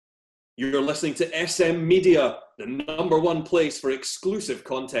You're listening to SM Media, the #1 place for exclusive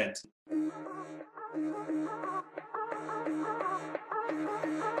content.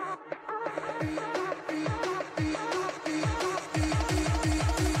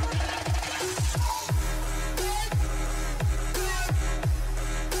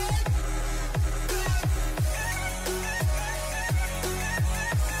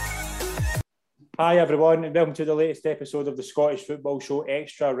 Hi everyone, and welcome to the latest episode of the Scottish Football Show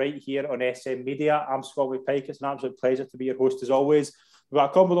Extra right here on SM Media. I'm Scott Pike. It's an absolute pleasure to be your host as always. We've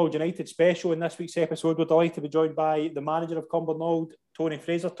got a Cumbernauld United special in this week's episode. We're delighted to be joined by the manager of Cumbernauld, Tony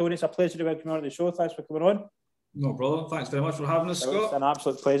Fraser. Tony, it's a pleasure to welcome you on the show. Thanks for coming on. No problem. Thanks very much for having us, Scott. It's an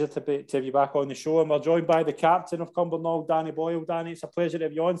absolute pleasure to have you back on the show. And we're joined by the captain of Cumbernauld, Danny Boyle. Danny, it's a pleasure to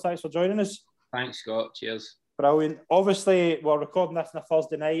have you on. Thanks for joining us. Thanks, Scott. Cheers. Brilliant. Obviously, we're recording this on a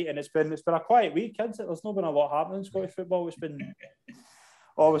Thursday night, and it's been a quiet week, hasn't it? There's not been a lot happening in Scottish football. It's been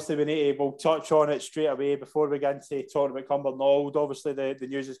obviously we'll touch on it straight away before we get into talking about Cumbernauld. Obviously, the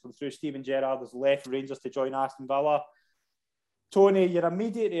news has come through. Steven Gerrard has left Rangers to join Aston Villa. Tony, your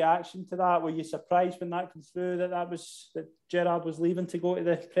immediate reaction to that? Were you surprised when that came through that Gerrard was leaving to go to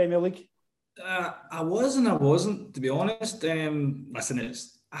the Premier League? I was and I wasn't, to be honest. Listen,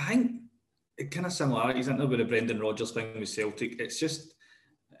 I think it kind of similarities, isn't there, with the Brendan Rodgers thing with Celtic. It's just,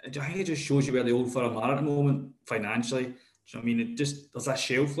 I think it just shows you where the Old Firm are at the moment financially. Do you know what I mean? There's a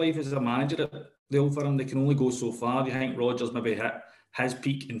shelf life as a manager at the Old Firm. They can only go so far. You think Rodgers maybe hit his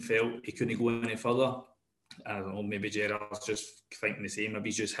peak and felt he couldn't go any further? I don't know, maybe Gerrard's just thinking the same. Maybe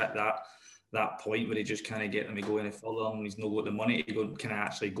he's just hit that point where he just can't get him to go any further, and he's not got the money to go, can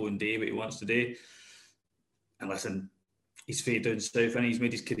actually go and do what he wants to do. And listen, he's faded down south and he's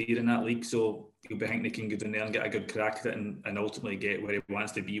made his career in that league, so he'll be thinking he can go down there and get a good crack at it and ultimately get where he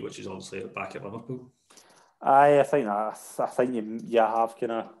wants to be, which is obviously back at Liverpool. I think you have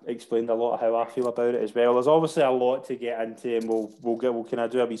kind of explained a lot of how I feel about it as well. There's obviously a lot to get into, and we'll kind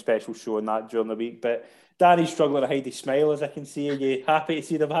of do a wee special show on that during the week. But Danny's struggling to hide his smile, as I can see. Are you happy to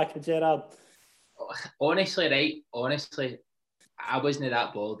see the back of Gerrard? Honestly, I wasn't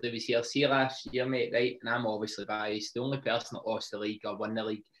that bothered. It was here. See last year, mate, right? And I'm obviously biased. The only person that lost the league or won the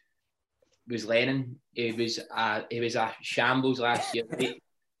league was Lennon. He was a shambles last year, right?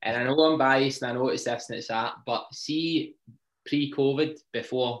 And I know I'm biased and I know it's this and it's that, but see, pre-COVID,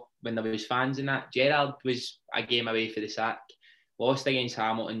 before, when there was fans in that, Gerrard was a game away for the sack. Lost against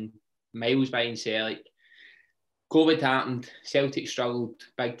Hamilton, miles behind Celtic. COVID happened, Celtic struggled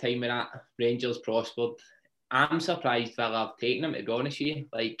big time with that, Rangers prospered. I'm surprised Villa have taken him, to be honest with you.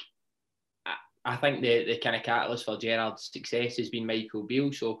 Like, I think the kind of catalyst for Gerrard's success has been Michael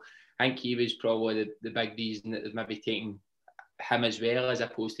Beale, so I think he was probably the big reason that they've maybe taken him as well, as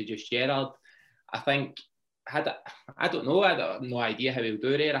opposed to just Gerrard. I think, I don't know, I have no idea how he'll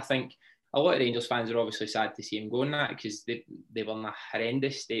do there. I think a lot of Rangers fans are obviously sad to see him going that, because they were in a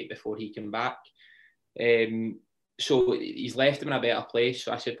horrendous state before he came back. So he's left him in a better place.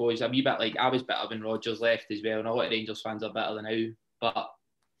 So I suppose a wee bit like I was better when Rodgers left as well, and a lot of Rangers fans are better than now. But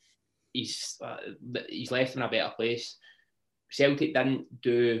he's left him in a better place. Celtic didn't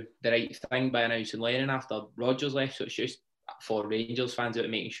do the right thing by announcing Lennon after Rodgers left, so it's just for Rangers fans out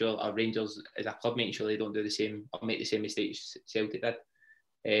making sure, or Rangers as a club making sure they don't do the same or make the same mistakes Celtic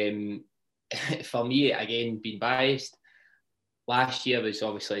did. For me, again, being biased, last year was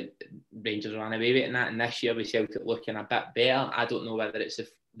obviously Rangers ran away with it and that, and this year with Celtic looking a bit better. I don't know whether it's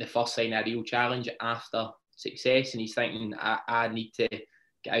the first sign of a real challenge after success, and he's thinking I need to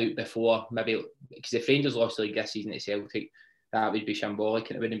get out before maybe, because if Rangers lost the league this season at Celtic, that would be shambolic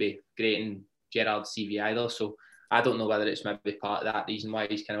and it wouldn't be great in Gerrard's CV either. So I don't know whether it's maybe part of that reason why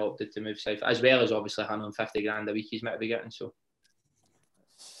he's kind of opted to move south, as well as obviously $150,000 a week he's meant to be getting. So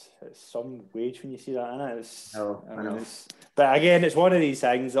it's some wage when you see that, isn't it? I know. But again, it's one of these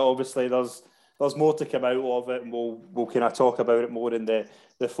things that obviously there's more to come out of it, and we'll kind of talk about it more in the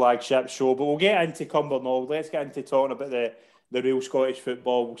flagship show. But we'll get into Cumbernauld. Let's get into talking about the real Scottish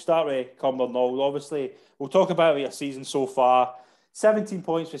football. We'll start with Cumbernauld. Obviously, we'll talk about your season so far. 17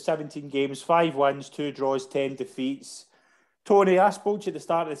 points for 17 games, 5 wins, 2 draws, 10 defeats. Tony, I spoke to you at the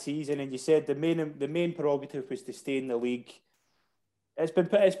start of the season and you said the main prerogative was to stay in the league.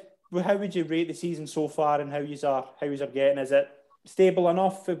 How would you rate the season so far, and how yous are getting? Is it stable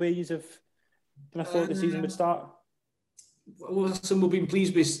enough for where yous have kind of thought the season would start? Well, listen, we've been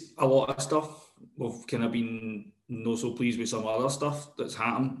pleased with a lot of stuff. We've kind of been not so pleased with some other stuff that's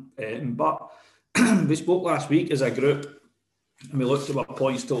happened. But we spoke last week as a group, and we looked at our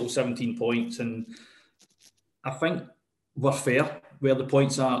points total, 17 points, and I think we're fair where the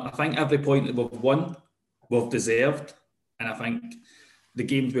points are. I think every point that we've won, we've deserved, and I think the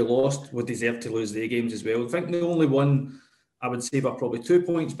games we lost, we deserve to lose the games as well. I think the only one I would say we're probably 2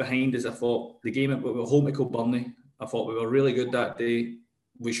 points behind is I thought the game we were home to Kilburn. I thought we were really good that day.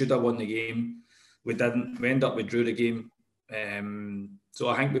 We should have won the game. We didn't. We ended up, we drew the game. So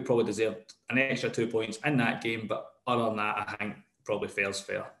I think we probably deserved an extra 2 points in that game. But other than that, I think probably fair's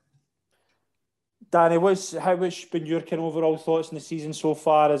fair. Danny, how's been your kind of overall thoughts in the season so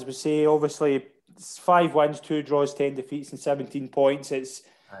far? As we say, obviously, it's 5 wins, 2 draws, 10 defeats, and 17 points.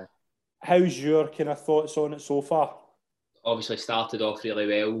 How's your kind of thoughts on it so far? Obviously started off really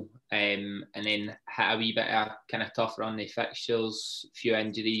well, and then hit a wee bit of kind of tough run the fixtures, few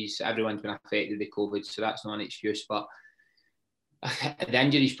injuries. Everyone's been affected with COVID, so that's not an excuse. But the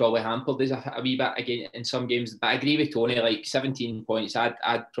injuries probably hampered us a wee bit again in some games. But I agree with Tony. Like 17 points,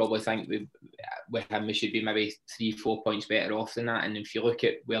 I'd probably think with him we should be maybe 3-4 points better off than that. And if you look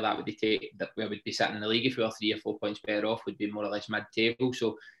at where that would take, where we'd be sitting in the league, if we were 3 or 4 points better off, would be more or less mid-table.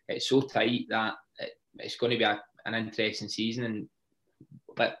 So it's so tight that it's going to be an interesting season.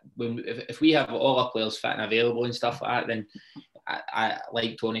 But if we have all our players fit and available and stuff like that, then I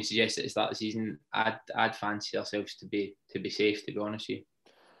like Tony suggested at the start of the season, I'd fancy ourselves to be safe, to be honest with you.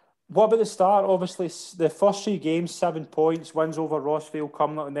 What about the start? Obviously, the first 3 games, 7 points, wins over Rossvale,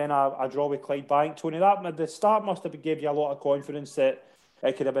 Cumnock, and then a draw with Clydebank. Tony, the start must have gave you a lot of confidence that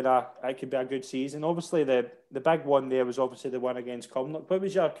it could be a good season. Obviously, the big one there was obviously the win against Cumnock. What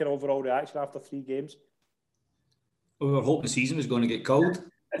was your kind of overall reaction after 3 games? We were hoping the season was going to get cold.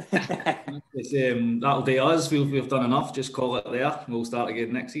 That'll do us. We've done enough. Just call it there. We'll start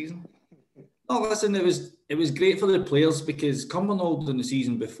again next season. Oh, listen, it was great for the players because Cumbernauld in the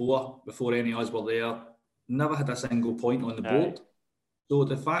season before any of us were there, never had a single point on the board. So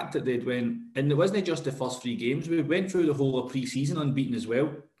the fact that they'd went, and it wasn't just the first 3 games, we went through the whole of pre-season unbeaten as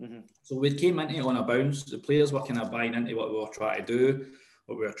well. Mm-hmm. So we came into it on a bounce. The players were kind of buying into what we were trying to do,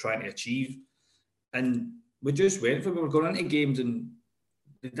 what we were trying to achieve. And we just went for it. We were going into games and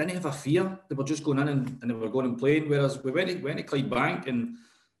they didn't have a fear. They were just going in and they were going and playing. Whereas we went to Clydebank, and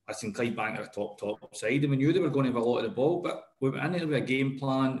I think Clydebank are a top side, and we knew they were going to have a lot of the ball, but we went in with a game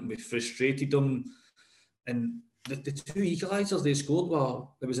plan and we frustrated them. And the 2 equalisers they scored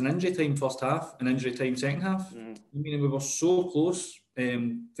it was an injury time first half, an injury time second half. Mm. I mean, we were so close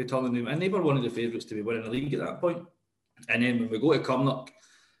to turning them, and they were one of the favourites to be winning the league at that point. And then when we go to Cumnock,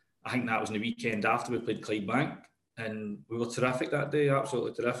 I think that was in the weekend after we played Clydebank, and we were terrific that day,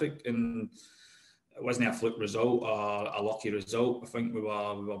 absolutely terrific. And it wasn't a fluke result or a lucky result. I think we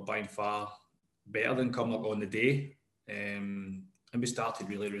were by far better than Cumnock on the day, and we started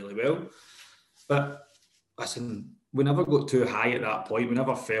really, really well. But listen, we never got too high at that point. We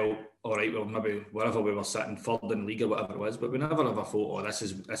never felt, all right, well, maybe wherever we were sitting, third in the league or whatever it was, but we never ever thought, oh, this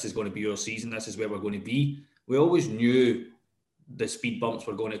is going to be our season, this is where we're going to be. We always knew the speed bumps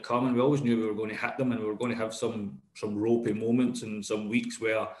were going to come, and we always knew we were going to hit them, and we were going to have some ropey moments and some weeks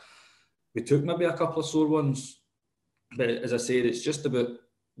where we took maybe a couple of sore ones. But as I said, it's just about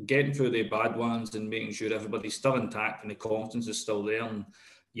getting through the bad ones and making sure everybody's still intact and the confidence is still there, and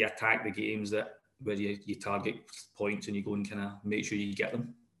you attack the games where you target points and you go and kind of make sure you get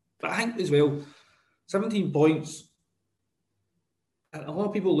them. But I think as well, 17 points, a lot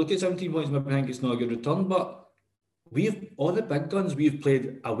of people look at 17 points and maybe think it's not a good return, but all the big guns we've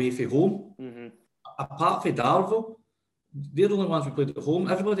played away from home. Mm-hmm. Apart from Darvel, they're the only ones we played at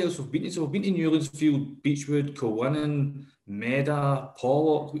home. Everybody else we've beaten. So we've been to Newlandsfield, Beechwood, Kilwinning, Meda,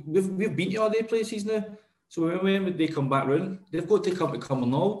 Pollock. We've been to all their places now. So when they come back round, they've got to come to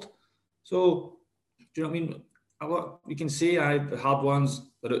Cumbernauld. So do you know what I mean? You can say the hard ones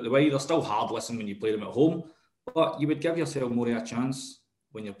are out the way. They're still hard, listen, when you play them at home, but you would give yourself more of a chance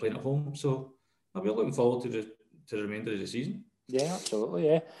when you're playing at home. So I'll be looking forward to the remainder of the season. Yeah, absolutely,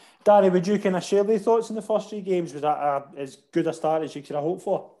 yeah. Danny, would you kind of share your thoughts in the first 3 games? Was that as good a start as you could have hoped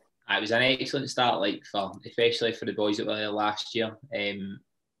for? It was an excellent start, especially for the boys that were there last year. The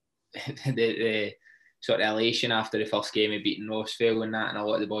sort of elation after the first game of beating Rossvale and that, and a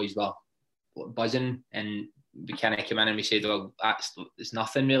lot of the boys were buzzing, and we kind of came in and we said, well, it's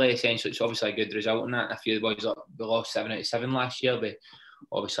nothing really, essentially. It's obviously a good result in that. And a few of the boys, we lost 7 out of 7 last year, but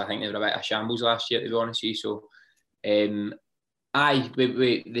obviously I think they were a bit of shambles last year, to be honest with you. So the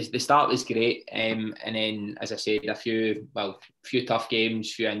start was great, and then, as I said, a few tough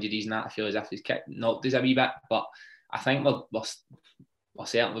games, few injuries, and that I feel as if it's knocked us a wee bit. But I think we're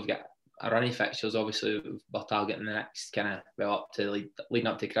certain we've got a run of fixtures. Obviously, we're targeting the next up to leading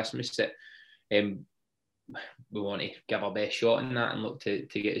up to Christmas. That we want to give our best shot in that and look to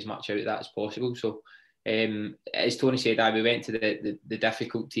get as much out of that as possible. So, as Tony said, we went to the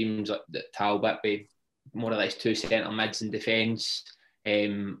difficult teams like Talbot with more or less 2 centre mids in defence.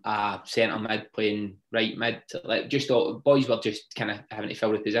 a centre mid playing right mid. Like just all, boys were just kind of having to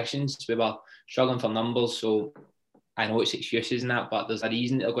fill the positions. We were struggling for numbers, so I know it's excuses and that, but there's a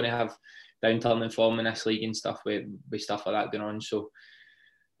reason they're going to have downturn in form in this league and stuff with stuff like that going on. So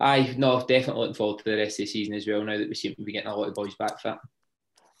definitely looking forward to the rest of the season as well, now that we seem to be getting a lot of boys back fit.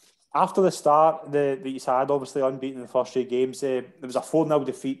 After the start that you had, obviously unbeaten in the first 3 games, there was a 4-0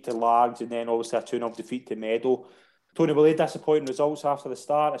 defeat to Largs and then obviously a 2-0 defeat to Meadow. Tony, were they disappointing results after the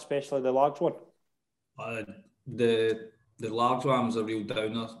start, especially the Largs one? The Largs one was a real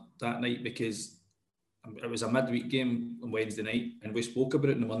downer that night because it was a midweek game on Wednesday night and we spoke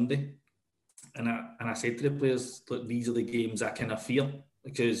about it on the Monday. And I said to the players, look, these are the games I kind of fear,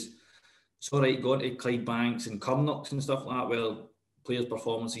 because it's all right going to Clydebanks and Cumnocks and stuff like that. Well, players'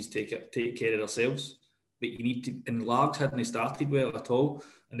 performances take care of themselves, but you need to. And Largs hadn't started well at all,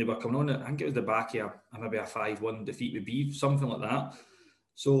 and they were coming on. I think it was the back of maybe a 5-1 defeat with Beef, something like that.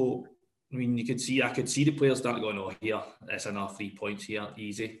 So I mean, I could see the players start going, "Oh, here, that's enough 3 points here,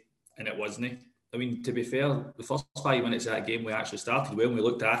 easy," and it wasn't. I mean, to be fair, the first 5 minutes of that game we actually started well. And we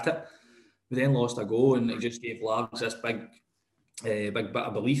looked at it. We then lost a goal, and it just gave Largs this big bit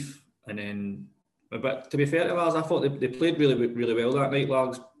of belief, and then. But to be fair to Largs, I thought they played really, really well that night,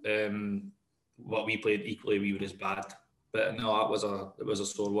 Largs. What we played equally, we were as bad. But no, it was a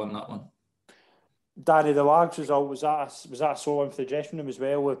sore one, that one. Danny, the Largs result, was that a sore one for the dressing room as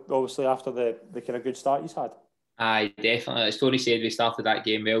well, obviously after the kind of good start he's had? Aye, definitely. As Tony said, we started that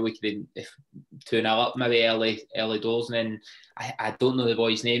game well. We could have 2-0 up maybe early doors, and then I don't know the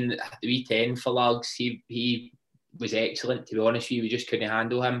boy's name. The wee 10 for Largs, he was excellent, to be honest with you. We just couldn't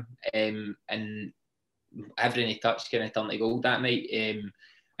handle him. And everything he touched kind of turned to gold that night.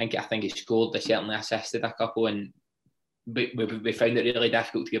 I think he scored. They certainly assisted a couple, and we found it really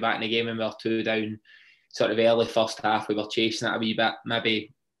difficult to get back in the game, and we were 2 down sort of early first half. We were chasing it a wee bit,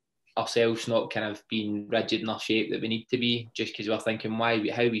 maybe ourselves not kind of being rigid in our shape that we need to be, just because we're thinking how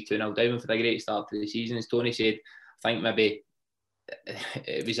we 2-0 down for the great start to the season. As Tony said, I think maybe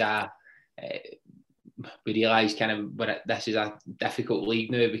it was we realised kind of this is a difficult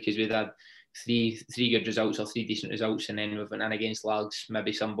league now, because we've had three good results or 3 decent results, and then we've went in against Largs.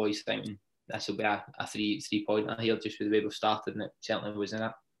 Maybe some boys thinking this will be a 3-pointer here just with the way we've started, and it certainly wasn't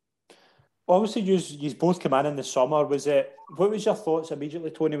it. Obviously, you both come in the summer. What was your thoughts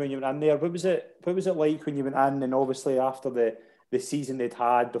immediately, Tony, when you went in there? What was it like when you went in, and obviously after the season they'd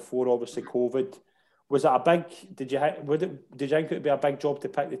had before, obviously COVID? Was it a big? Did you think it would be a big job to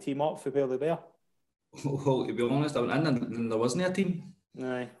pick the team up for where they were? Well, to be honest, I went in and there wasn't a team.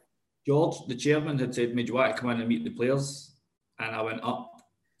 Aye. George, the chairman, had said, "Mate, do you want to come in and meet the players?" And I went up,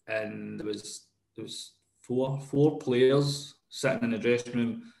 and there was four players sitting in the dressing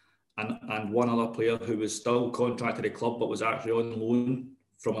room, and one other player who was still contracted to the club but was actually on loan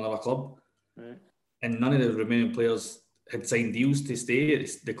from another club. Right. And none of the remaining players had signed deals to stay at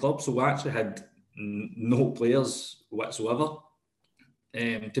the club, so we actually had no players whatsoever.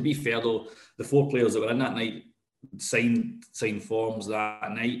 To be fair though, the 4 players that were in that night signed forms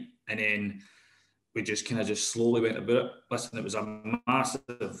that night, and then we just kind of slowly went about it. Listen, it was a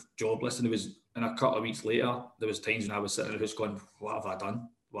massive job. Listen, it was, and a couple of weeks later, there was times when I was sitting in the house going, "What have I done?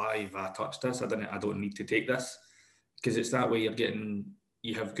 Why have I touched this? I don't need to take this," because it's that way.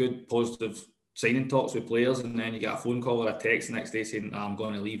 You have good positive signing talks with players, and then you get a phone call or a text the next day saying, "I'm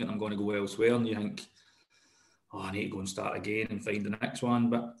going to leave and I'm going to go elsewhere," and you think, "Oh, I need to go and start again and find the next one."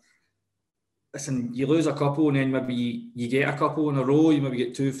 But listen, you lose a couple, and then maybe you get a couple in a row. You maybe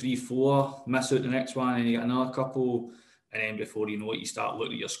get 2, 3, 4, miss out the next one, and you get another couple, and then before you know it, you start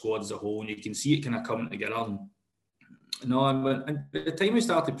looking at your squad as a whole, and you can see it kind of coming together. And at the time we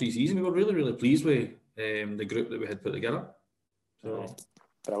started pre-season, we were really, really pleased with the group that we had put together. So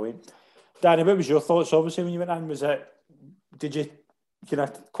brilliant. Danny, what was your thoughts? Obviously, when you went in, did you kind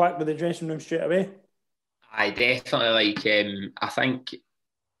of click with the dressing room straight away? I definitely I think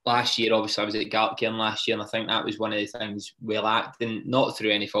last year, obviously I was at Gartcairn last year, and I think that was one of the things we lacked, and not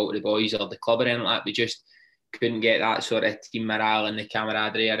through any fault of the boys or the club or anything like that. We just couldn't get that sort of team morale and the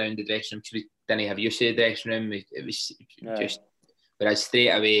camaraderie around the dressing room, because we didn't have used to the dressing room. It was just, whereas straight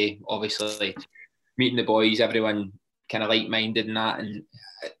away, obviously meeting the boys, everyone kind of like-minded and that, and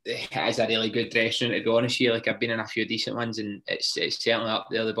it is a really good dressing room, to be honest with you. Like, I've been in a few decent ones, and it's certainly up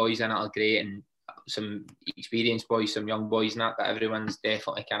there. The boys in it are great, and some experienced boys, some young boys and that, but everyone's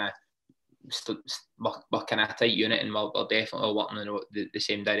definitely kind of we're kind of a tight unit, and we're definitely working in the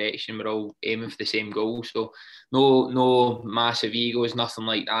same direction. We're all aiming for the same goal, so no massive egos, nothing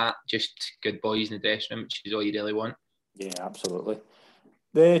like that. Just good boys in the dressing room, which is all you really want. Yeah, absolutely.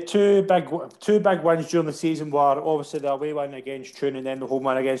 The two big wins during the season were obviously the away win against Troon and then the home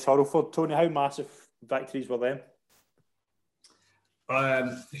win against Hurlford. Tony, how massive victories were them?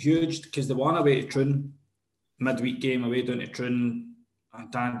 Huge, because the one away to Troon, midweek game away down to Troon, I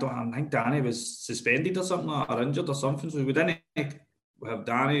think Danny was suspended or something, or injured or something, so we didn't have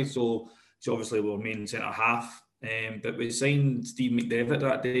Danny, so obviously we were main centre half. But we signed Steve McDevitt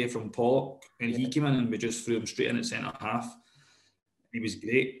that day from Pollock, and he came in and we just threw him straight in at centre half. He was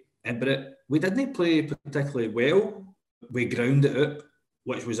great, but we didn't play particularly well. We grounded it out,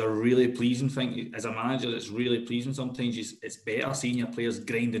 which was a really pleasing thing. As a manager, it's really pleasing. Sometimes it's better seeing your players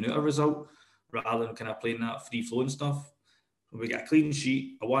grinding out a result rather than kind of playing that free-flowing stuff. We got a clean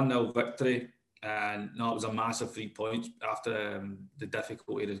sheet, a 1-0 victory, and it was a massive 3 points after the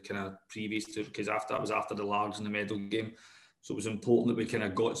difficulty that kind of previous to, because after that was after the Largs in the medal game. So it was important that we kind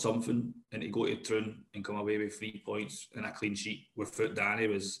of got something and to go to Troon and come away with 3 points and a clean sheet without Danny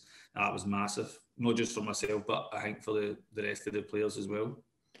was massive. Not just for myself, but I think for the rest of the players as well.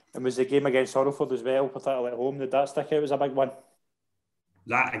 And was the game against Hurlford as well, particularly at home, did that stick out as a big one?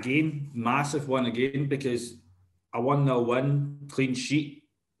 That again, massive one again, because a 1-0 win, clean sheet,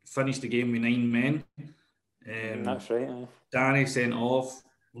 finished the game with 9 men. That's right. Danny sent off,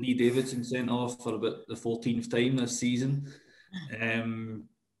 Lee Davidson sent off for about the 14th time this season.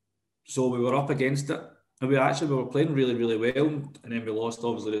 So we were up against it. And we were playing really, really well. And then we lost,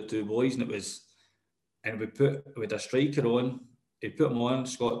 obviously, the 2 boys. And we had a striker on. He put him on.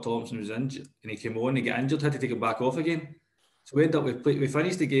 Scott Thompson was injured. And he came on, he got injured, had to take him back off again. So we ended up, we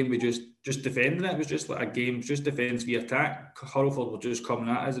finished the game, we just defending it. It was just like a game, just defence via attack. Hurlford were just coming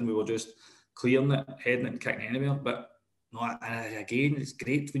at us and we were just clearing it, heading it and kicking anywhere. But no, again, it's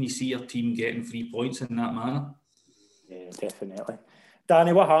great when you see your team getting 3 points in that manner. Yeah, definitely.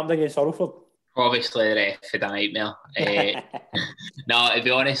 Danny, what happened against Hurlford? Obviously, the ref had a nightmare. No, to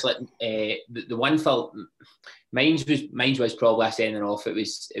be honest, the one fault, mine was probably a sending off. It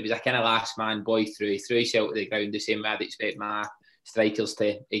was a kind of last man boy threw himself to the ground the same way I'd expect my strikers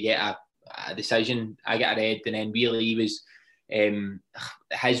to get a decision. I get a red, and then really he was.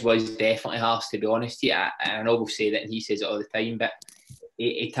 His was definitely harsh, to be honest. Yeah, I know we'll say that, and he says it all the time, but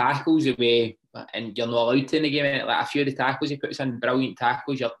he tackles away, and you're not allowed to in the game. Like a few of the tackles he puts in, brilliant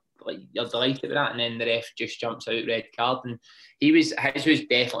tackles. You're delighted with that, and then the ref just jumps out red card, and his was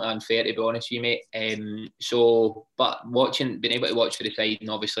definitely unfair, to be honest with you, mate. But being able to watch for the side, and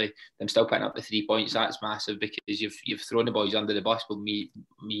obviously them still picking up the 3 points, that's massive, because you've thrown the boys under the bus with me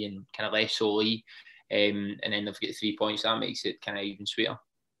and kind of less so Lee, and then they've got 3 points. That makes it kind of even sweeter.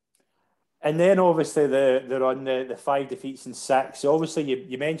 And then obviously they're on the 5 defeats and 6. Obviously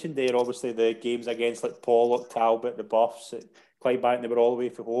you mentioned there obviously the games against like Pollock, Talbot, the Buffs, Clydebank, they were all the way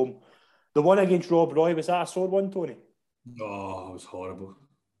from home. The one against Rob Roy, was that a sore one, Tony? Oh, it was horrible.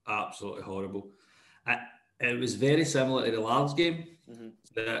 Absolutely horrible. It was very similar to the Largs game.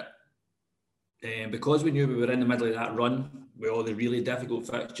 That because we knew we were in the middle of that run with all the really difficult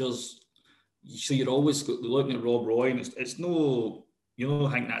fixtures, so you're always looking at Rob Roy, and it's no, you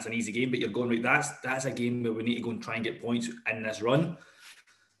don't think that's an easy game, but you're going, right, that's a game where we need to go and try and get points in this run.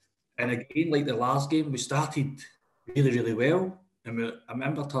 And again, like the last game, we started really, really well. And I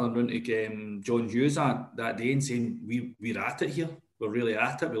remember turning around to John Hughes that day and saying, we're at it here. We're really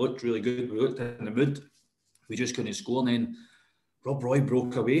at it. We looked really good. We looked in the mood. We just couldn't score. And then Rob Roy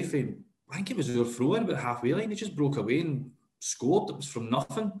broke away from, I think it was our throw-in about halfway line. He just broke away and scored. It was from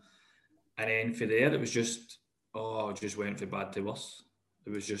nothing. And then for there, it was just, it just went from bad to worse.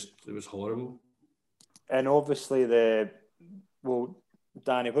 It was horrible. And obviously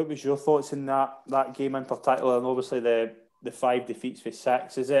Danny, what was your thoughts in that game in particular, and obviously the 5 defeats for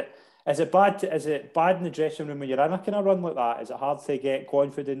 6? Is it bad in the dressing room when you're in a kind of run like that? Is it hard to get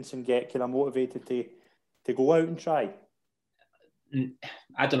confidence and get kind of motivated to go out and try?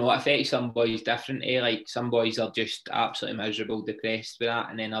 I don't know, it affects some boys differently. Like some boys are just absolutely miserable, depressed with that,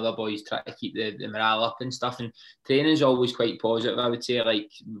 and then other boys try to keep the morale up and stuff. And training's always quite positive, I would say. Like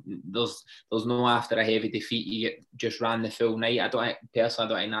there's no after a heavy defeat you just ran the full night. I don't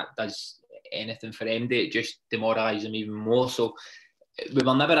think that does anything for MD. It just demoralises them even more. So we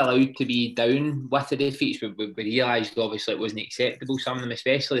were never allowed to be down with the defeats. We realised obviously it wasn't acceptable. Some of them,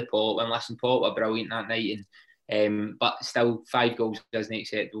 especially Paul, were brilliant that night, but still 5 goals isn't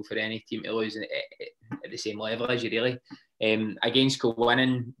acceptable for any team to lose at the same level as you really. Against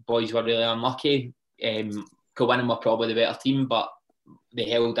Kilwinning, boys were really unlucky. Kilwinning were probably the better team, but they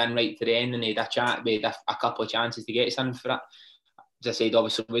held in right to the end, and they had a couple of chances to get something for it. As I said,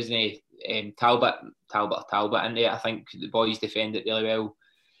 obviously wasn't Talbot in there. I think the boys defended really well.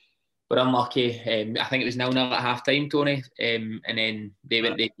 were unlucky. I think it was 0-0 at half time, Tony. And then they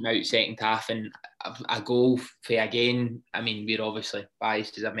came out second half, and a goal for again. I mean, we're obviously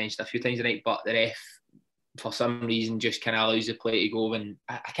biased, as I've mentioned a few times tonight, but the ref, for some reason, just kind of allows the play to go. And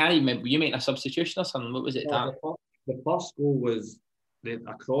I can't even remember, were you making a substitution or something? What was it? The first goal was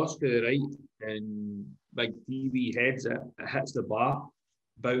a cross to the right, and Big TV heads it hits the bar,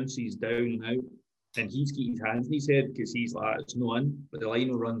 bounces down and out, and he's got his hands in his head because he's like, it's no in, but the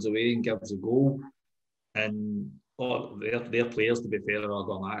liner runs away and gives a goal, and their players, to be fair, are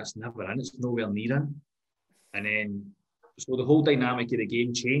going, it's never in, it's nowhere near in. And then so the whole dynamic of the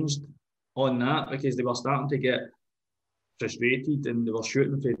game changed on that, because they were starting to get frustrated and they were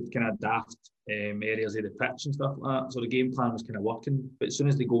shooting for kind of daft areas of the pitch and stuff like that. So the game plan was kind of working, but as soon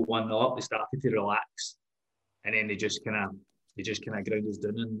as they go 1-0 up, they started to relax, and then they just kind of ground us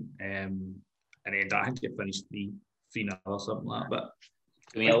down, and then I think it finished 3-0 or something like that.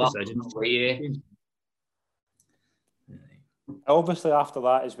 But obviously after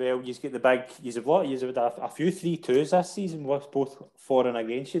that as well, you get the big, you've had a few 3-2s this season, both for and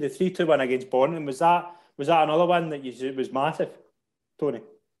against you. The 3-2 win against Bonington, was that another one that was massive, Tony?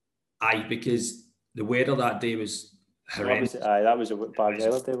 Aye, because the weather that day was horrendous. That was a bad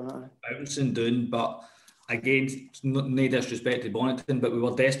weather day, wasn't it? Bouncing down, but again, no disrespect to Bonington, but we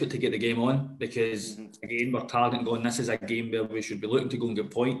were desperate to get the game on, because again, we're targeting going, this is a game where we should be looking to go and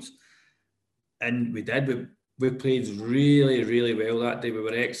get points, and we did. We played really, really well that day. We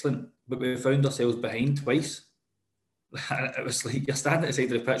were excellent, but we found ourselves behind twice. It was like you're standing at the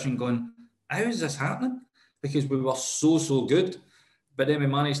side of the pitch and going, how is this happening? Because we were so good. But then we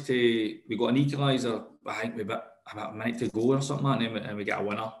got an equaliser, I think about a minute to go or something like that, and we got a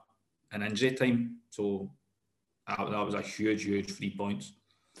winner in injury time. So that was a huge 3 points.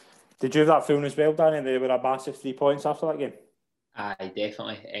 Did you have that feeling as well, Danny? They were a massive 3 points after that game? Aye,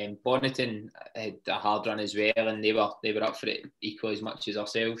 definitely. Bonington had a hard run as well, and they were up for it equally as much as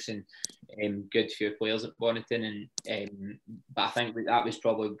ourselves, and good few players at Bonington. And but I think that was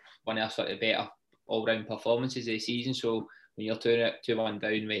probably one of our sort of better all-round performances of the season. So when you're 2-1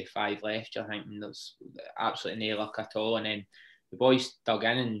 down with 5 left, I think there's absolutely no luck at all. And then the boys dug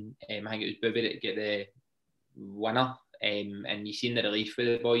in, and I think it was Booby that get the winner. And you seen the relief with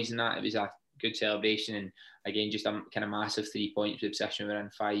the boys in that. It was a good celebration, and again, just a kind of massive 3 points with possession within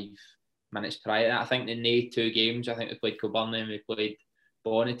 5 minutes prior to that. I think in the 2 games, I think we played Kilburn and we played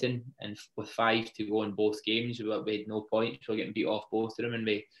Bonington, and with 5 to go in both games, we had no points. We were getting beat off both of them, and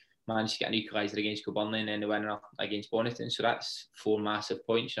we managed to get an equaliser against Kilburn and then the winner against Bonington. So that's 4 massive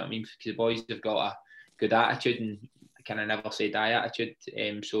points, you know what I mean? Because the boys have got a good attitude, and kind of never say die attitude.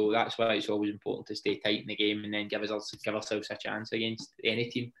 So that's why it's always important to stay tight in the game and then give ourselves a chance against any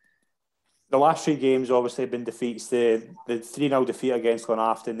team. The last 3 games obviously have been defeats. The 3-0 defeat against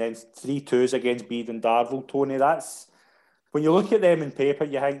Glenafton, and then 3-2s against Bede and Darvel. Tony, that's when you look at them in paper,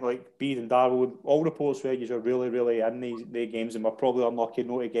 you think like Bede and Darvel, all reports where you are really, really in these games, and we're probably unlucky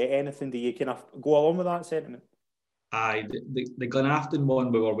not to get anything. Do you kind of go along with that sentiment? Aye, the Glenafton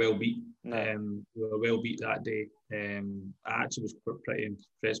one, we were well beat. We were well beat that day. I actually was pretty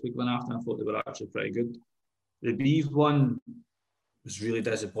impressed with Glenafton. I thought they were actually pretty good. The Bede one was really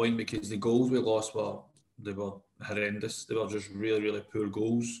disappointing, because the goals we lost were horrendous. They were just really, really poor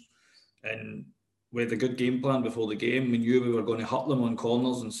goals. And we had a good game plan before the game. We knew we were going to hurt them on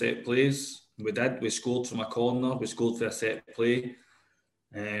corners and set plays. We did. We scored from a corner. We scored for a set play.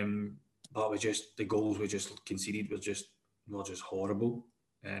 But the goals we just conceded were just horrible.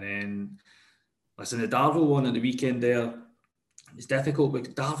 And then, listen, the Darvel one at the weekend there, it's difficult,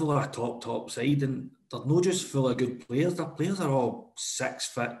 but Darvel are a top side, and they're not just full of good players. Their players are all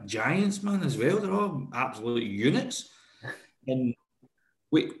 6-foot giants, man, as well. They're all absolute units. And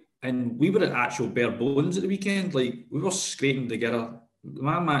we were at actual bare bones at the weekend. Like, we were scraping together.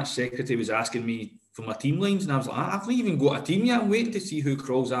 My match secretary was asking me for my team lines, and I was like, I've not even got a team yet. I'm waiting to see who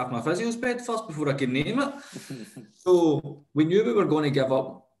crawls off my physio's bed first before I can name it. So we knew we were going to give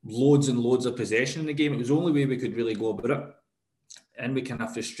up loads and loads of possession in the game. It was the only way we could really go about it. And we kind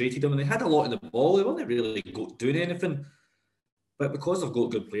of frustrated them, and they had a lot of the ball. They weren't really doing anything. But because they've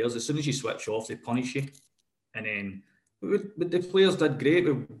got good players, as soon as you switch off, they punish you. And then the players did great.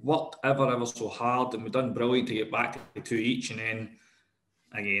 We worked ever so hard, and we've done brilliant to get back to 2 each. And then,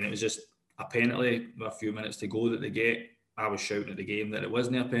 again, it was just a penalty with a few minutes to go that they get. I was shouting at the game that it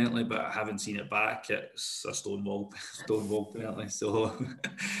wasn't a penalty, but I haven't seen it back. It's a stonewall penalty. So,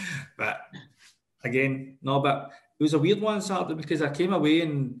 but again, but it was a weird one Saturday, because I came away,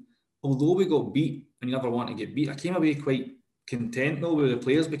 and although we got beat, and you never want to get beat, I came away quite content though with the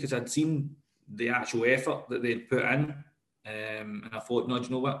players, because I'd seen the actual effort that they'd put in, And I thought, no, do you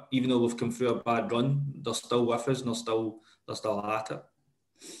know what? Even though we've come through a bad run, they're still with us and they're still at it.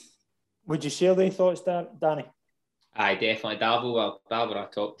 Would you share their thoughts, Danny? Aye, definitely. Darvel were a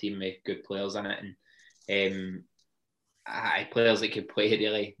top team with good players in it, and players that could play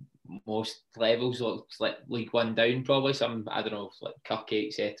really most levels, like League One down probably. Some, I don't know, like Kirky,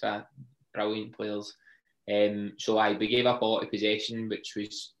 etc. Brilliant players. So we gave up a lot of possession, which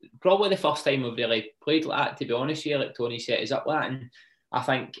was probably the first time we've really played like that, to be honest here. Like Tony set us up like that, and I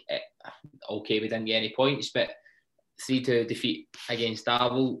think, okay, we didn't get any points, but 3-2 defeat against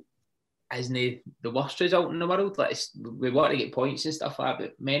Darvel isn't the worst result in the world. Like, we want to get points and stuff like that,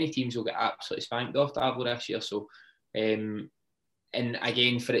 but many teams will get absolutely spanked off Darvel this year. So, and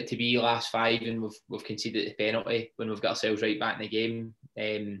again, for it to be last 5 and we've conceded the penalty when we've got ourselves right back in the game,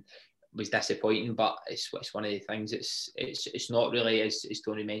 was disappointing. But it's one of the things. It's not really, as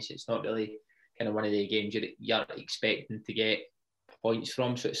Tony mentioned, it's not really kind of one of the games you're expecting to get points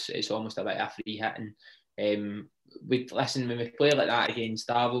from. So it's almost a bit of a free hit. And when we play like that against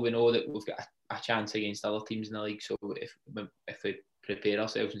Darvel, we know that we've got a chance against other teams in the league. So if we prepare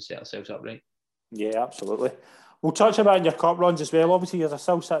ourselves and set ourselves up right. Yeah, absolutely. We'll touch about in your cup runs as well. Obviously, you're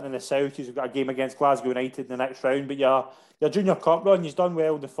still sitting in the south. You've got a game against Glasgow United in the next round, but your junior cup run, you've done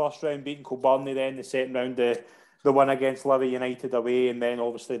well in the first round, beating Kilburney, then the second round, the win against Livy United away, and then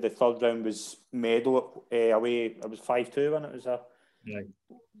obviously the third round was Meadow away. It was 5-2 when it was a. Right.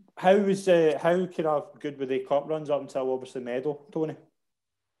 How kind of good were the cup runs up until obviously Meadow, Tony?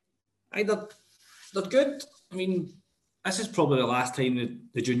 They're good. I mean, this is probably the last time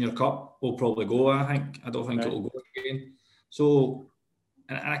the Junior Cup will probably go, I think. I don't think it'll go again. So,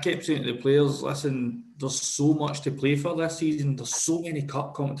 and I kept saying to the players, listen, there's so much to play for this season. There's so many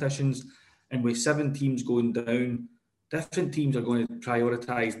cup competitions, and with 7 teams going down, different teams are going to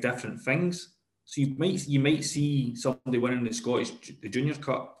prioritise different things. So you might see somebody winning the Junior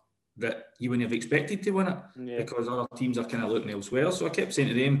Cup that you wouldn't have expected to win it, because other teams are kind of looking elsewhere. So I kept saying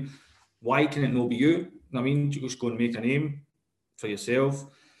to them, why can it not be you? I mean, you just go and make a name for yourself.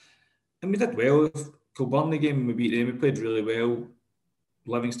 And we did well. Kilburney game, we beat them. We played really well.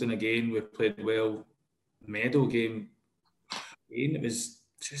 Livingston again, we played well. Meadow game, again, it was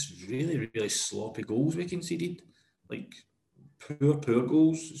just really, really sloppy goals we conceded. Like, poor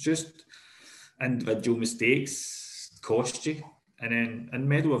goals. It's just individual mistakes cost you. And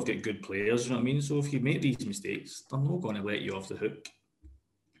Meadow have got good players, you know what I mean? So if you make these mistakes, they're not going to let you off the hook.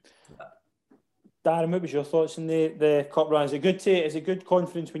 Darren, what was your thoughts on the cup run? Is it good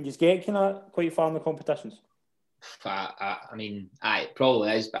confidence when you get kind of quite far in the competitions? I mean, it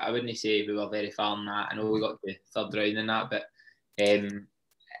probably is, but I wouldn't say we were very far in that. I know we got the third round in that, but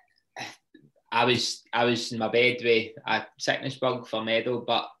I was in my bed with a sickness bug for Meadow,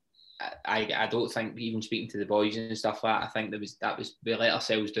 but I don't think, even speaking to the boys and stuff like that, I think we let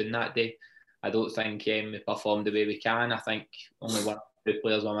ourselves down that day. I don't think we performed the way we can. I think only 1 or 2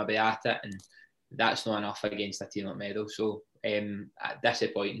 players were maybe at it, and that's not enough against a team like Meadow. So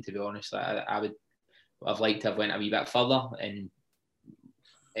disappointing, to be honest. I would have liked to have went a wee bit further, and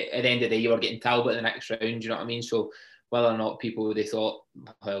at the end of the day, you were getting Talbot in the next round. You know what I mean? So whether or not people they thought,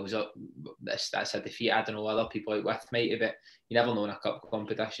 well, that's a defeat, I don't know. Other people out with might have, but you never know in a cup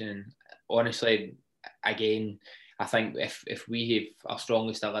competition. And honestly, again, I think if we have our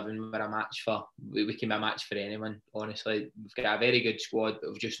strongest 11, we're a match for. We can be a match for anyone. Honestly, we've got a very good squad,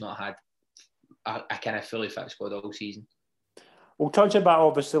 but we've just not had a kind of fully fit squad all season. We'll touch about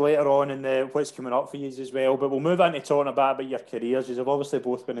obviously later on in what's coming up for you as well, but we'll move on to talking about your careers. You've obviously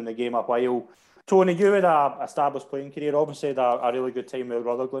both been in the game a while. Tony, you had an established playing career, obviously had a really good time with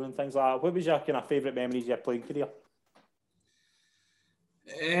Rutherglen and things like that. What was your kind of favourite memories of your playing career?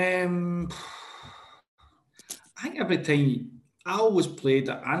 I think every time I always played,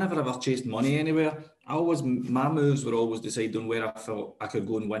 I never ever chased money anywhere. My moves were always decided on where I felt I could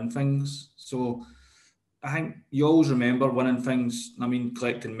go and win things. So I think you always remember winning things. I mean,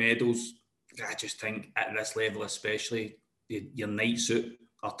 collecting medals. I just think at this level, especially, your night suit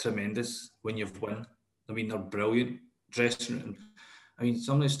are tremendous when you've won. I mean, they're brilliant. Dressing room. I mean,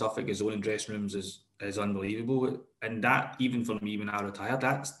 some of the stuff that goes on in dressing rooms is unbelievable. And that, even for me when I retired,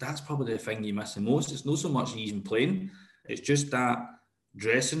 that's probably the thing you miss the most. It's not so much even playing. It's just that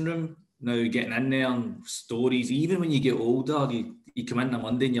dressing room. Now getting in there and stories. Even when you get older, you come in on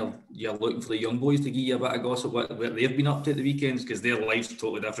Monday and you're looking for the young boys to give you a bit of gossip what they've been up to at the weekends, because their life's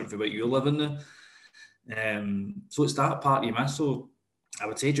totally different from what you're living now. So it's that part you miss. So I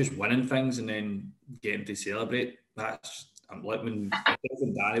would say just winning things and then getting to celebrate. I'm like when myself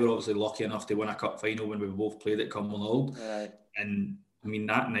and Danny were obviously lucky enough to win a cup final when we both played at Cumbernauld. Right. And I mean,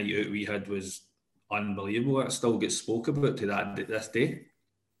 that night out we had was unbelievable. It still gets spoke about to this day.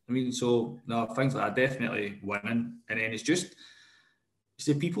 I mean, so no, things like that definitely winning, and then it's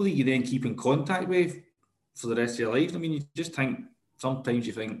the people that you then keep in contact with for the rest of your life. I mean, you just think sometimes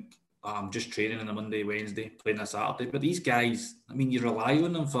you think, oh, I'm just training on a Monday, Wednesday, playing a Saturday, but these guys, I mean, you rely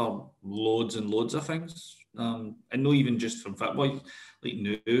on them for loads and loads of things, and not even just from football. Like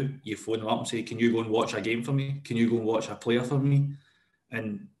now, you phone them up and say, "Can you go and watch a game for me? Can you go and watch a player for me?"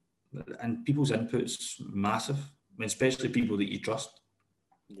 And people's input's massive, I mean, especially people that you trust.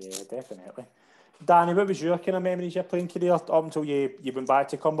 Yeah, definitely. Danny, what was your kind of memories of your playing career up until you went back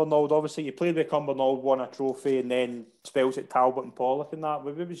to Cumbernauld? Obviously, you played with Cumbernauld, won a trophy, and then spells at Talbot and Pollock and that.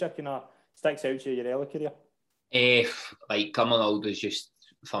 What was your kind of sticks out to your early career? Like Cumbernauld was just,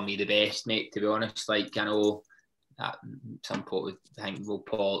 for me, the best, mate, to be honest. Like, I know that some people would think, well,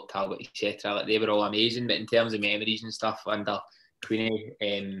 Pollock, Talbot, etc., like, they were all amazing, but in terms of memories and stuff under Queenie,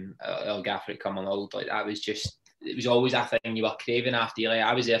 Earl Gaffer at Cumbernauld, like, that was just, it was always a thing you were craving after. Like,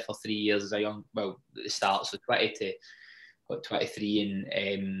 I was there for 3 years as a young, well, at the start, so 20 to 23,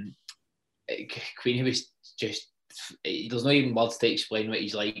 and Queenie was just, there's not even words to explain what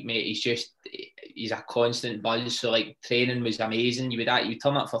he's like, mate. He's a constant buzz. So, like, training was amazing. You'd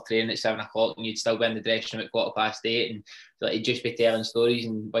turn up for training at 7 o'clock and you'd still be in the dressing room at 8:15, and like, he'd just be telling stories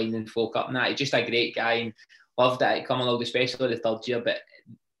and winding folk up and that. He's just a great guy, and loved it at Cumbernauld, especially the third year. But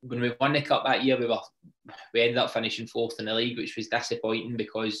when we won the cup that year, we ended up finishing fourth in the league, which was disappointing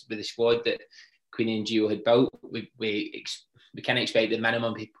because with the squad that Queenie and Gio had built, we kind of expected the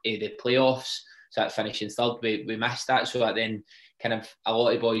minimum of the playoffs. So that finishing third, we missed that. So that then kind of a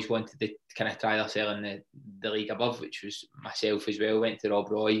lot of boys wanted to kind of try themselves in the league above, which was myself as well. Went to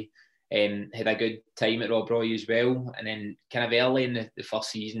Rob Roy, had a good time at Rob Roy as well. And then kind of early in the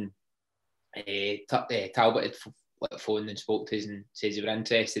first season, Talbot had phoned and spoke to us and says they were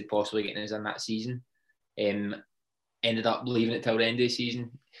interested possibly getting us in that season. Ended up leaving it till the end of the season.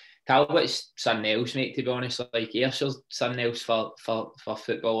 Talbot's something else, mate, to be honest. Like, Ayrshaw's something else for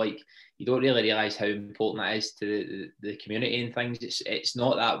football. Like, you don't really realise how important that is to the community and things. It's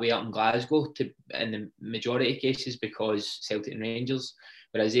not that way up in Glasgow in the majority of cases because Celtic and Rangers,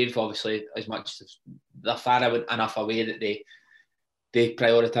 whereas they've obviously, as much as they're far enough away that they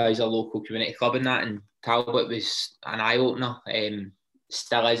prioritise a local community club in that, and Talbot was an eye-opener.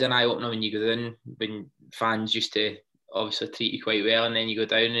 Still is an eye-opener when you go down, when fans used to obviously treat you quite well, and then you go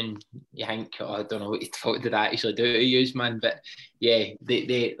down and you think, oh, I don't know what did I actually do to you, man. But yeah,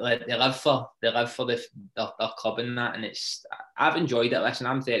 they live for their club in that, and I've enjoyed it. Listen,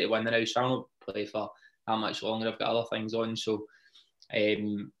 I'm 31 now, so I won't play for that much longer. I've got other things on, so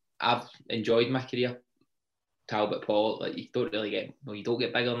I've enjoyed my career. Talbot, Paul, like, you don't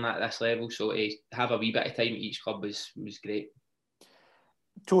get bigger than that at this level, so to have a wee bit of time at each club was great.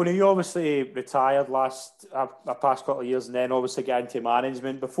 Tony, you obviously retired past couple of years, and then obviously got into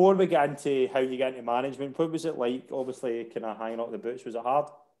management. Before we get into how you get into management, what was it like? Obviously, kind of hanging out the boots, was it hard?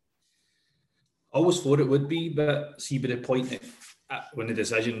 I always thought it would be, but see, by the point that when the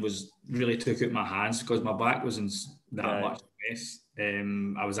decision was really took out my hands because my back was in that much mess,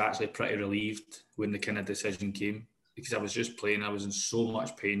 I was actually pretty relieved when the kind of decision came, because I was just playing. I was in so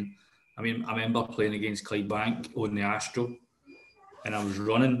much pain. I mean, I remember playing against Clydebank on the Astro, and I was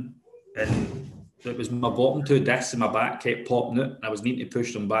running, and it was my bottom two discs in my back kept popping out, and I was needing to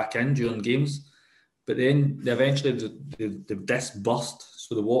push them back in during games. But then eventually the disc burst,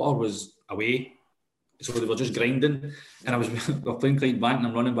 so the water was away. So they were just grinding, and we're playing Clydebank, and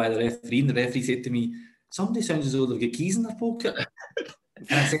I'm running by the referee, and the referee said to me, "Somebody sounds as though they've got keys in their pocket." And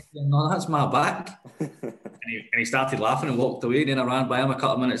I said, "No, that's my back." And he started laughing and walked away. And then I ran by him a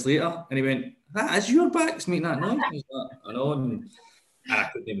couple of minutes later, and he went, "That is your back, it's making that noise." I was like, "I know." And I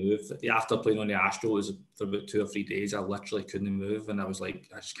couldn't move. After playing on the Astro, it was for about 2 or 3 days, I literally couldn't move, and I was like,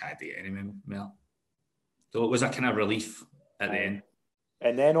 I just can't do it anymore. So it was a kind of relief at the end.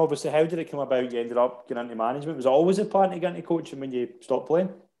 And then obviously, how did it come about you ended up getting into management? Was it always a plan to get into coaching when you stopped playing?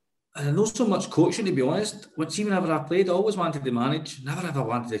 Not so much coaching, to be honest. See, whenever I played, I always wanted to manage. Never ever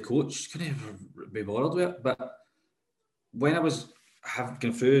wanted to coach. Couldn't ever be bothered with it. But when I was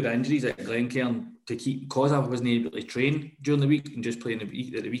going through the injuries at Glencairn, because I wasn't able to train during the week and just playing at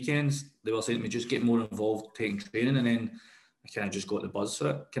the weekends, they were saying to me, just get more involved taking training. And then I kind of just got the buzz for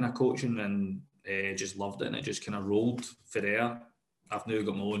it, kind of coaching, and just loved it. And it just kind of rolled for there. I've now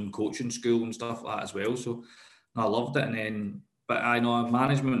got my own coaching school and stuff like that as well. So I loved it. But I know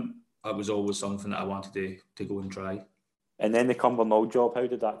management, it was always something that I wanted to go and try. And then the Cumbernauld job, how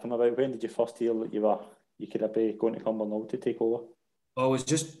did that come about? When did you first hear that you could be going to Cumbernauld to take over? I was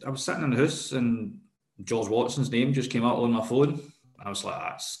sitting in the house and George Watson's name just came up on my phone. I was like,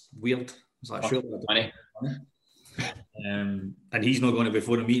 that's weird. was like, surely I don't money. And he's not going to be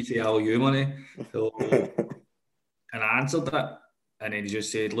phoning me to say, "How are you, money?" So, and I answered that. And then he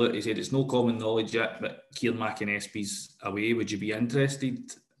just said, look, he said, it's no common knowledge yet, but Kieran McInnesby's away. Would you be interested?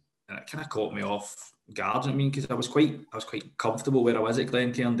 And it kind of caught me off guard, I mean, because I was quite comfortable where I was at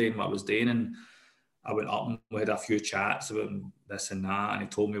Glencairn doing what I was doing. And I went up and we had a few chats about this and that. And he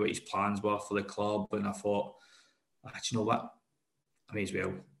told me what his plans were for the club. And I thought, do you know what? I may as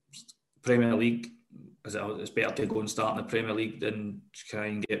well. Premier League, it's better to go and start in the Premier League than try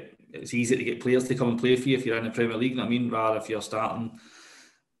and get. It's easy to get players to come and play for you if you're in the Premier League. You know what I mean? Rather if you're starting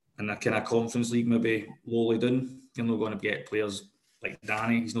in a kind of Conference League, maybe lowly down, you're not going to get players like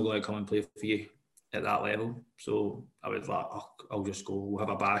Danny. He's not going to come and play for you at that level. So I was like, I'll just go. We'll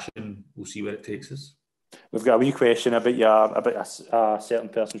have a bash and we'll see where it takes us. We've got a wee question about a certain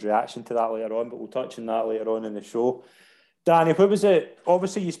person's reaction to that later on, but we'll touch on that later on in the show. Danny, what was it?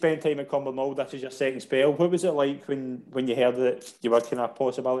 Obviously, you spent time at Cumbernauld. This is your second spell. What was it like when you heard that you were kind of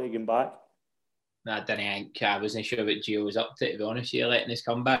possibility of going back? I didn't think. I wasn't sure what Gio was up to be honest with you, letting us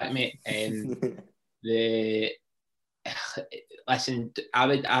come back, mate. Listen,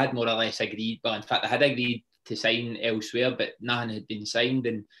 I had more or less agreed. Well, in fact, I had agreed to sign elsewhere, but nothing had been signed.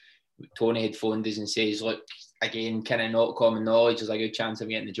 And Tony had phoned us and says, look, again, kind of not common knowledge. There's a good chance of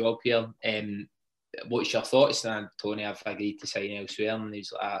getting the job here. What's your thoughts? And Tony, I've agreed to sign elsewhere. And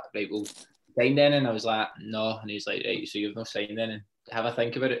he's like, right, we'll sign then. And I was like, no. And he's like, right, so you've not signed then, and have a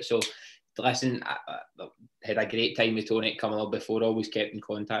think about it. So listen, I had a great time with Tony coming up before, always kept in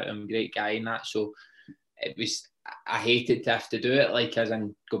contact with him, great guy and that. So it was, I hated to have to do it, like, as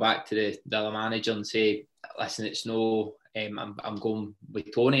in go back to the other manager and say, listen, it's no, I'm going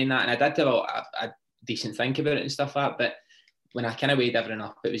with Tony and that. And I did have a decent think about it and stuff like that. But when I kind of weighed everything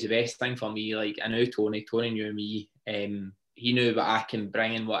up, it was the best thing for me. Like, I knew Tony knew me. He knew what I can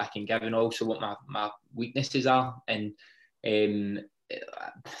bring and what I can give, and also what my weaknesses are. And listen,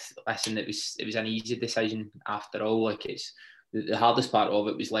 it was an easy decision after all. Like, it's the hardest part of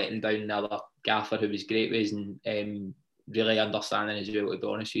it was letting down the other gaffer who was great with us and really understanding as well, to be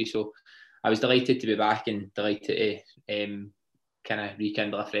honest with you. So I was delighted to be back and delighted to kind of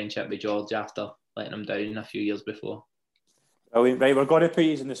rekindle a friendship with George after letting him down a few years before. Brilliant. Right, we're going to put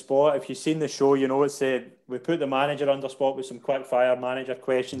you in the spot. If you've seen the show, you know it's we put the manager on the spot with some quick fire manager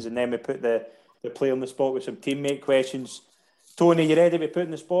questions, and then we put the player on the spot with some teammate questions. Tony, you ready to be put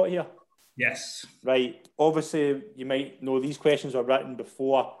in the spot here? Yes. Right. Obviously, you might know these questions were written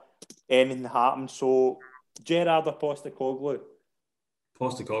before anything happened. So, Gerrard or Postecoglou?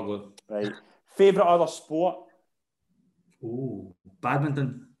 Postecoglou. Right. Favourite other sport? Oh,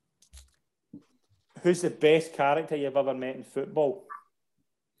 badminton. Who's the best character you've ever met in football?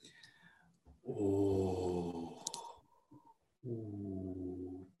 Oh.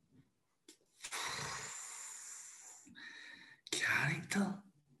 Character?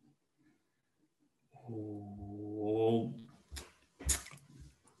 Oh.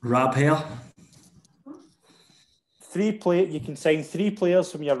 Rob Hare. You can sign 3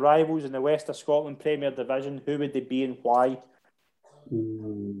 players from your rivals in the West of Scotland Premier Division. Who would they be and why?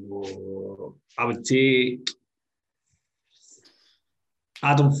 I would take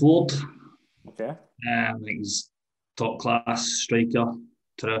Adam Ford. Okay. I think he's top class striker,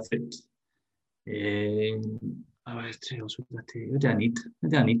 terrific. I would say, else would I take? Who do I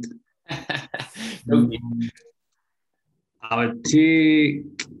need? I would take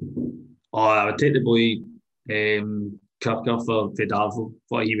the boy Kirker for Darvel. I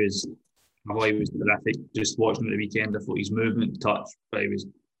thought he was terrific. Just watching him at the weekend, I thought his movement, touch, but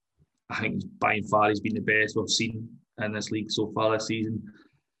I think by and far he's been the best we've seen in this league so far this season.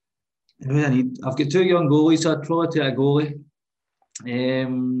 Who do I need? I've got 2 young goalies, so I'd probably take a goalie.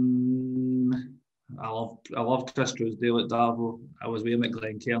 I love Chris Trousdale at Darvel. I was with him at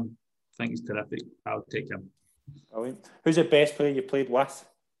Glencairn. I think he's terrific. I'll take him. Brilliant. Who's the best player you played with?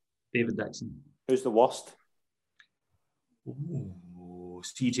 David Dixon. Who's the worst?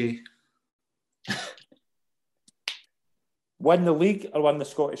 CJ. Win the league or win the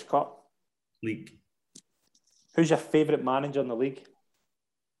Scottish Cup? League. Who's your favourite manager in the league?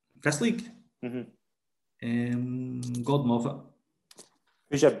 This league? Mm-hmm. Gordon Moffat.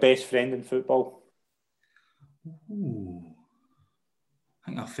 Who's your best friend in football? I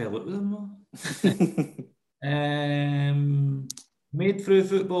think I fell out with him. Made through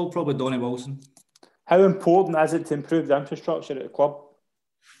football, probably Donnie Wilson. How important is it to improve the infrastructure at the club?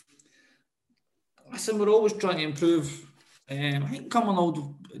 Listen, we're always trying to improve. I think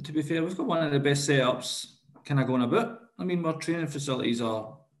Cumbernauld, to be fair, we've got one of the best setups kind of going about. I mean, our training facilities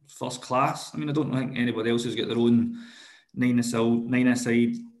are first class. I mean, I don't think anybody else has got their own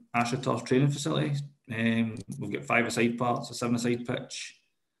nine-a-side AstroTurf training facility. We've got 5-a-side parts, a 7-a-side pitch.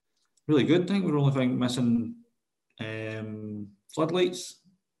 Really good. I think we're only missing floodlights,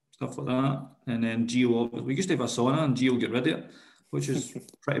 stuff like that. And then Geo, we used to have a sauna and Geo get rid of it, which is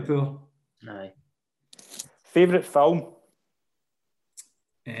pretty poor. Aye. Favourite film?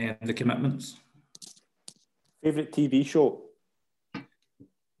 The Commitments. Favourite TV show?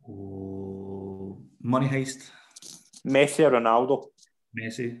 Money Heist. Messi or Ronaldo?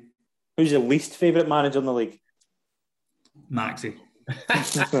 Messi. Who's your least favourite manager in the league? Maxi.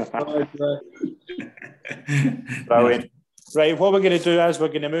 Brilliant. Right, what we're going to do is we're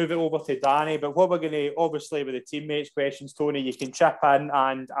going to move it over to Danny, but what we're going to, obviously with the teammates questions, Tony, you can chip in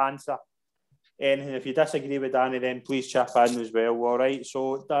and answer anything. If you disagree with Danny, then please chip in as well, all right?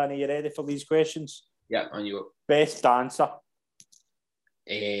 So, Danny, you ready for these questions? Yeah, on you go. Best dancer?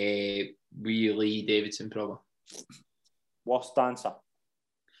 Lee Davidson, probably. Worst dancer?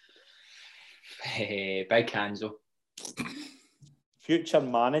 Big Hanzo. Future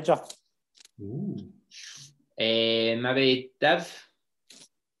manager? Maybe Div.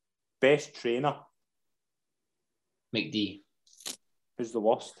 Best trainer? McD. Who's the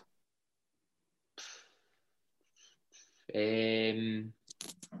worst? Who's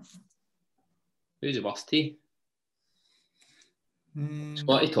the worst?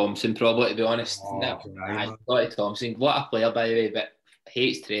 Scotty Thompson, probably, to be honest. Scotty Thompson. What a player, by the way, but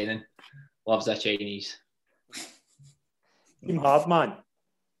hates training. Loves a Chinese. Team Hardman?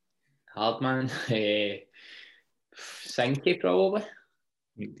 Hardman. Sinky, probably.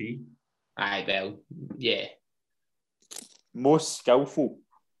 McD. Aye, well, yeah. Most skillful?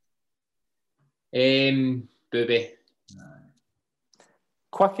 Booby.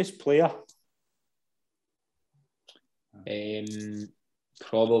 Quickest player?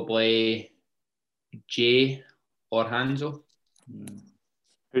 Probably Jay or Hanzo.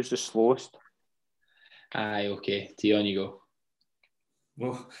 Who's the slowest? Aye, okay. T on you go.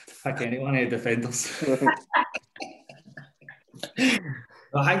 Well, pick anyone of the defenders.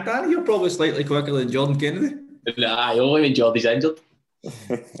 I think, Danny, you're probably slightly quicker than Jordan Kennedy. Aye, only when Jordy's injured.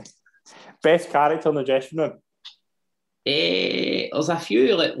 Best character in the dressing room? There's a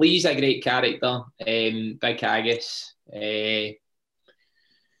few. Like Lee's a great character. Big Haggis. And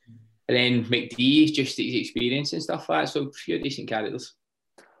then McD, just his experience and stuff like that. So a few decent characters.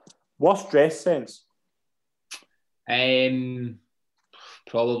 Worst dress sense?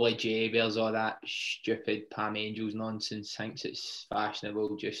 Probably Jay wears all that stupid Pam Angels nonsense, thinks it's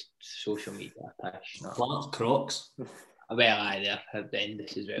fashionable, just social media pish. Clark's Crocs. Well, aye, they're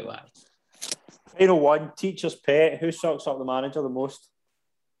horrendous as well. Aye. Final one, teacher's pet. Who sucks up the manager the most?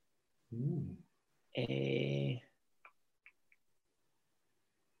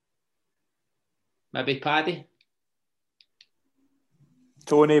 Maybe Paddy.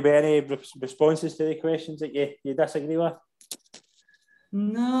 Tony, any responses to the questions that you disagree with?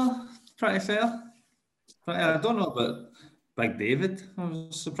 No, pretty fair. I don't know about Big David. I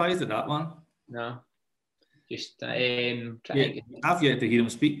was surprised at that one. No. Just I've yet to hear him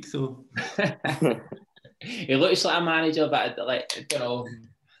speak, so he looks like a manager, but I don't know,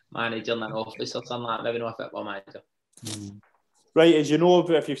 manager in an office or something like that. Maybe not a football manager. Right, as you know,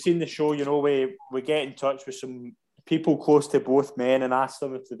 if you've seen the show, you know we get in touch with some people close to both men and ask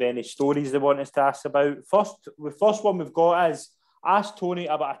them if they've any stories they want us to ask about. The first one we've got is ask Tony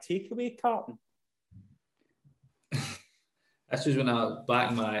about a takeaway carton. This was when I was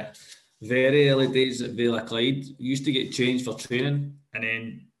back in my very early days at Vale of Clyde. You used to get changed for training, and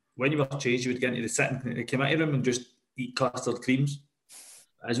then when you were changed, you would get into the committee room and just eat custard creams.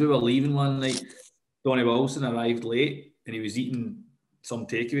 As we were leaving one night, Donny Wilson arrived late, and he was eating some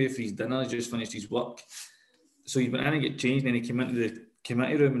takeaway for his dinner. He just finished his work. So he went in and get changed, and then he came into the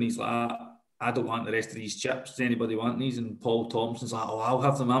committee room, and he's like, I don't want the rest of these chips. Does anybody want these? And Paul Thompson's like, I'll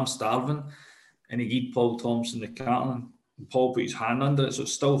have them. I'm starving. And he gave Paul Thompson the carton. And Paul put his hand under it, so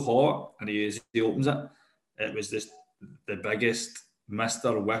it's still hot. And he opens it. It was the biggest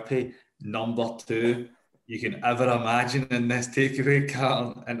Mr. Whippy #2 you can ever imagine in this takeaway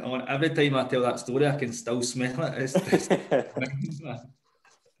carton. And on every time I tell that story, I can still smell it.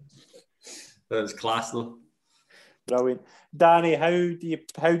 It's class though. Brilliant. Danny, how do you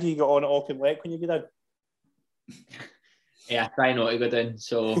get on at Auchinleck when you get in? Yeah, I try not to go down.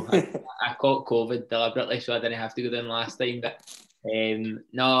 So I caught COVID deliberately, so I didn't have to go down last time. But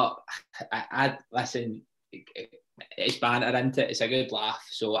no, I listen. It's banter into it. It's a good laugh,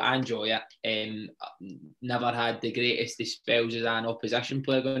 so I enjoy it. Never had the greatest of spells as an opposition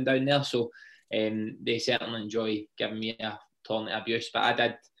player going down there, so they certainly enjoy giving me a taunt abuse. But I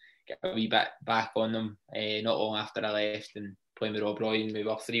did get a wee bit back on them not long after I left, and playing with Rob Roy, and we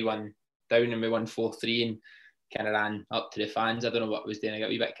were 3-1 down, and we won 4-3, and kind of ran up to the fans. I don't know what I was doing. I got a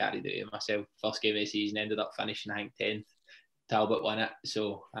wee bit carried away myself. First game of the season, ended up finishing, I think, 10th. Talbot won it,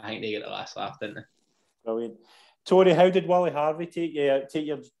 so I think they get the last laugh, didn't they? Brilliant. Tony, how did Willie Harvey take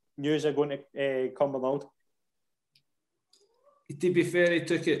your news of going to Cumbernauld? To be fair, he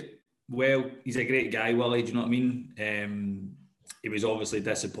took it well. He's a great guy, Willie, do you know what I mean? He was obviously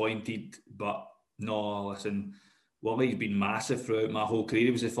disappointed, but no, listen, Willie's been massive throughout my whole career.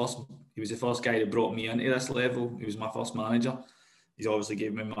 He was the first guy that brought me into this level. He was my first manager. He's obviously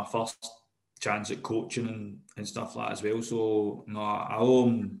gave me my first chance at coaching and stuff like that as well. So no, I owe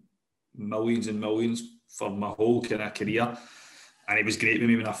him millions and millions for my whole kind of career. And he was great with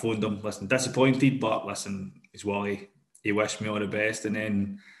me when I phoned him. Listen, disappointed, but listen, it's Willie. He wished me all the best, and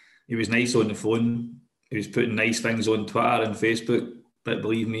then he was nice on the phone. He was putting nice things on Twitter and Facebook, but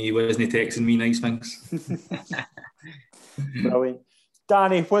believe me, he wasn't texting me nice things. Brilliant.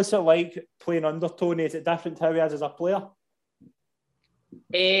 Danny, what's it like playing under Tony? Is it different to how he is as a player?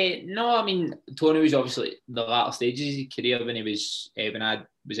 No, I mean, Tony was obviously the latter stages of his career when he was when I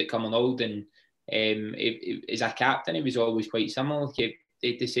was at Cumbernauld, and as a captain, he was always quite similar. He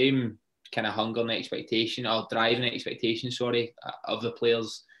had the same kind of hunger and expectation, or drive and expectation, of the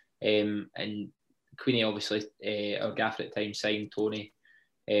players. And Queenie, obviously, our gaffer at the time, signed Tony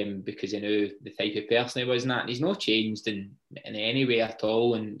because he knew the type of person he was, and he's not changed in any way at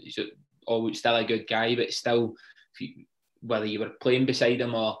all. And he's always still a good guy, but still, whether you were playing beside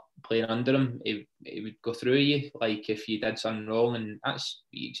him or playing under him, he would go through you, like if you did something wrong, and that's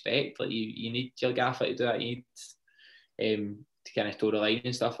what you expect. Like you need your gaffer to do that. You need to kind of toe the line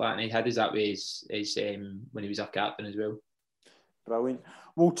and stuff like that, and he had us that way as when he was our captain as well. Brilliant.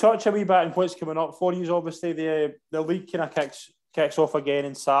 We'll touch a wee bit on what's coming up for you. Obviously, the league kind of kicks off again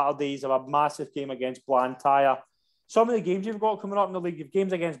on Saturdays. Have a massive game against Blantyre. Some of the games you've got coming up in the league, you've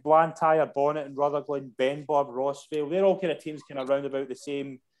games against Blantyre, Bonnet and Rutherglen, Benbob, Rossvale. They're all kind of teams kind of round about the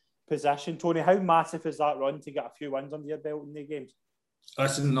same position. Tony, how massive is that run to get a few wins under your belt in the games?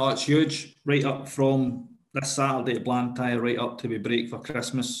 Listen, no, it's huge. Right up from this Saturday at Blantyre, right up to we break for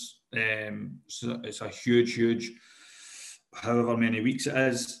Christmas. So it's a huge, however many weeks it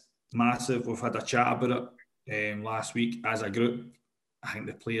is, massive. We've had a chat about it last week as a group. I think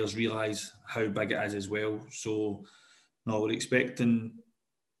the players realise how big it is as well. So, no, we're expecting,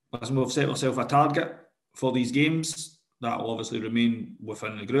 listen, we've set ourselves a target for these games. That will obviously remain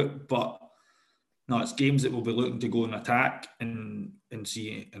within the group, but no, it's games that we'll be looking to go and attack and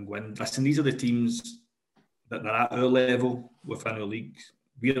see and win. Listen, these are the teams that are at our level within our league.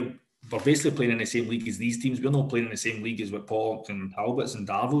 We're basically playing in the same league as these teams. We're not playing in the same league as what Paul and Talbots and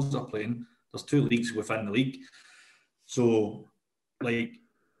Darvels are playing. There's two leagues within the league. So, and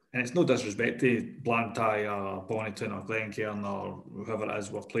it's no disrespect to Blantyre or Bonnytown or Glencairn or whoever it is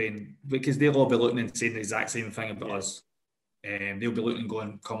we're playing, because they'll all be looking and saying the exact same thing about us. They'll be looking and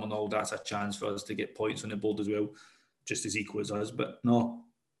going, Cumbernauld, that's a chance for us to get points on the board as well, just as equal as us. But no,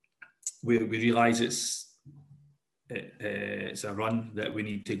 we realise it's a run that we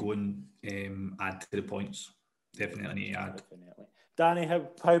need to go and add to the points. Definitely need to add. Definitely. Danny,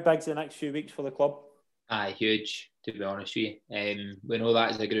 how big's the next few weeks for the club? Huge, to be honest with you. We know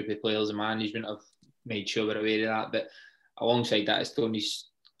that as a group of players and management have made sure we're aware of that, but alongside that, as Tony's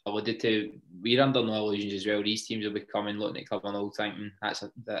alluded to, we're under no illusions as well. These teams will be coming, looking at Cumbernauld, thinking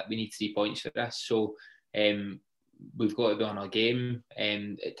that we need 3 points for this. So we've got to be on our game.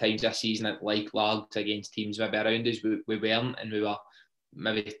 At times this season, it like lagged against teams maybe around us. We weren't, and we were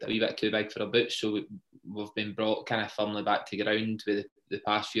maybe a wee bit too big for our boots. So we've been brought kind of firmly back to ground with the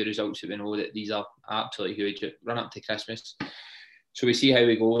past few results that we know that these are absolutely huge. Run up to Christmas. So we see how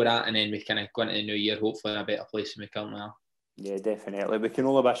we go with that, and then we kind of go into the new year hopefully in a better place than we currently are. Yeah, definitely. We can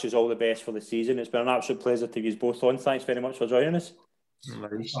only wish you all the best for the season. It's been an absolute pleasure to use both on. Thanks very much for joining us.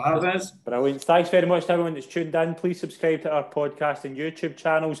 Brilliant. Thanks very much to everyone that's tuned in. Please subscribe to our podcast and YouTube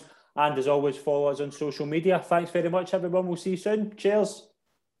channels, and as always, follow us on social media. Thanks very much, everyone. We'll see you soon. Cheers.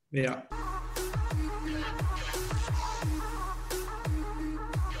 Yeah.